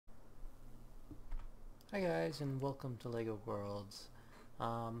Hi guys, and welcome to LEGO Worlds.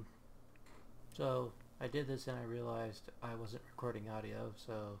 So I did this and I realized I wasn't recording audio,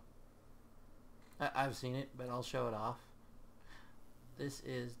 so I've seen it, but I'll show it off. This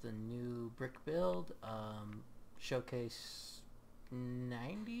is the new brick build, Showcase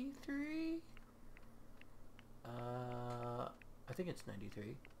 93? I think it's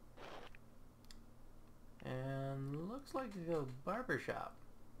 93. And looks like a barbershop.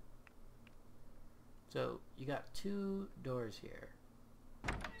 So you got two doors here.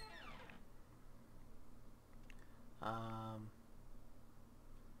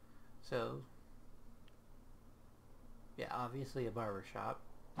 So yeah, obviously a barber shop.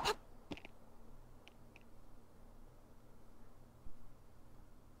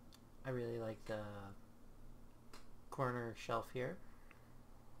 I really like the corner shelf here.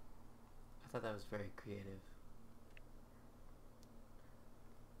 I thought that was very creative.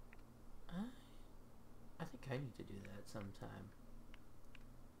 I think I need to do that sometime.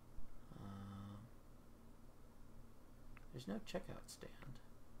 There's no checkout stand.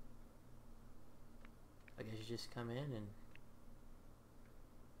 I guess you just come in and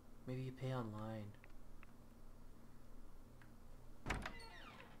maybe you pay online.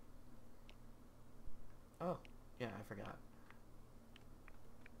 Oh, yeah, I forgot.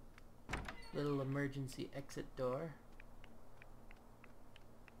 Little emergency exit door.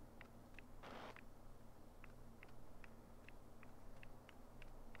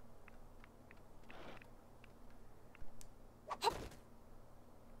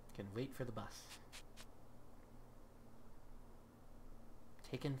 Can wait for the bus.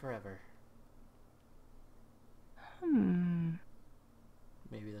 Taken forever.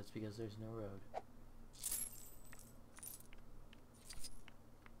 Maybe that's because there's no road.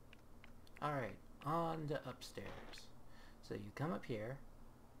 Alright, on to upstairs. So you come up here,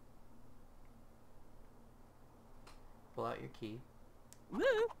 pull out your key,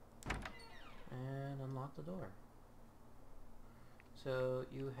 and unlock the door. So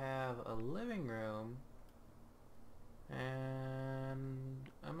you have a living room, and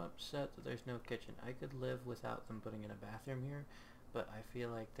I'm upset that there's no kitchen. I could live without them putting in a bathroom here, but I feel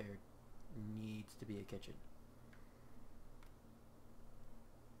like there needs to be a kitchen.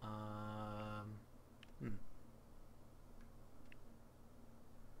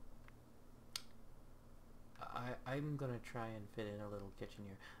 I'm gonna try and fit in a little kitchen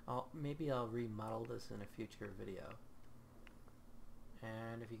here. Maybe I'll remodel this in a future video.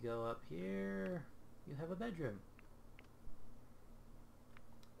 And if you go up here, you have a bedroom.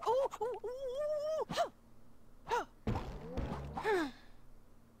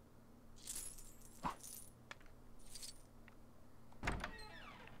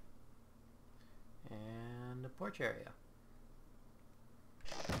 And a porch area.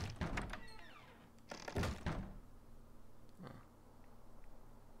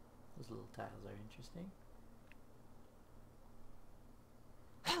 Those little tiles are interesting.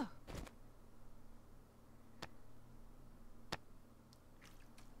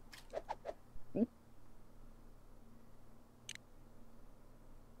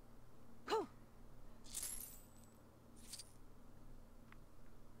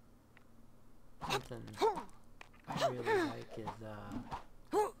 Something I really like is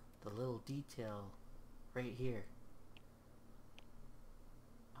the little detail right here.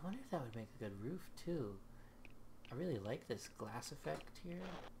 I wonder if that would make a good roof too. I really like this glass effect here.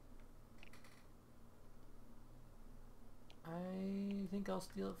 I think I'll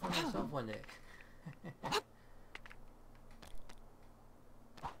steal it for myself one day.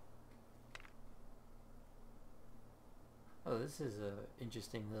 Oh, this is a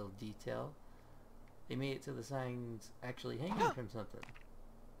interesting little detail. They made it so the sign's actually hanging from something,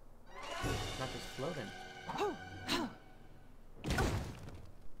 not just floating.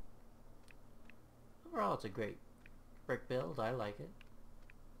 Overall, it's a great brick build. I like it.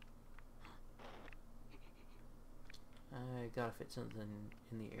 I gotta fit something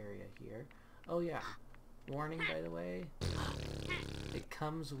in the area here. Oh yeah, warning by the way, it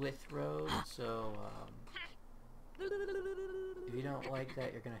comes with road, so if you don't like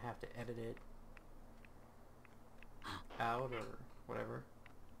that, you're gonna have to edit it out or whatever.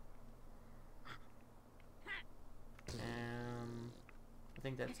 I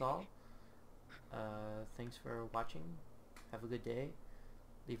think that's all. Thanks for watching. Have a good day.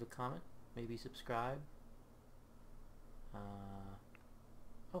 Leave a comment. Maybe subscribe.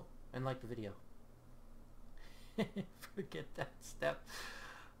 Oh, and like the video. Forget that step.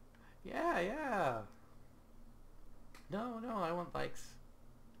 Yeah. No, I want likes.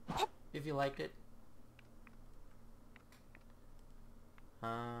 If you liked it.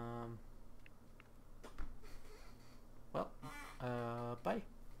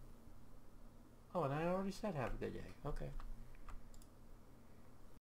 already said have a good day. Okay.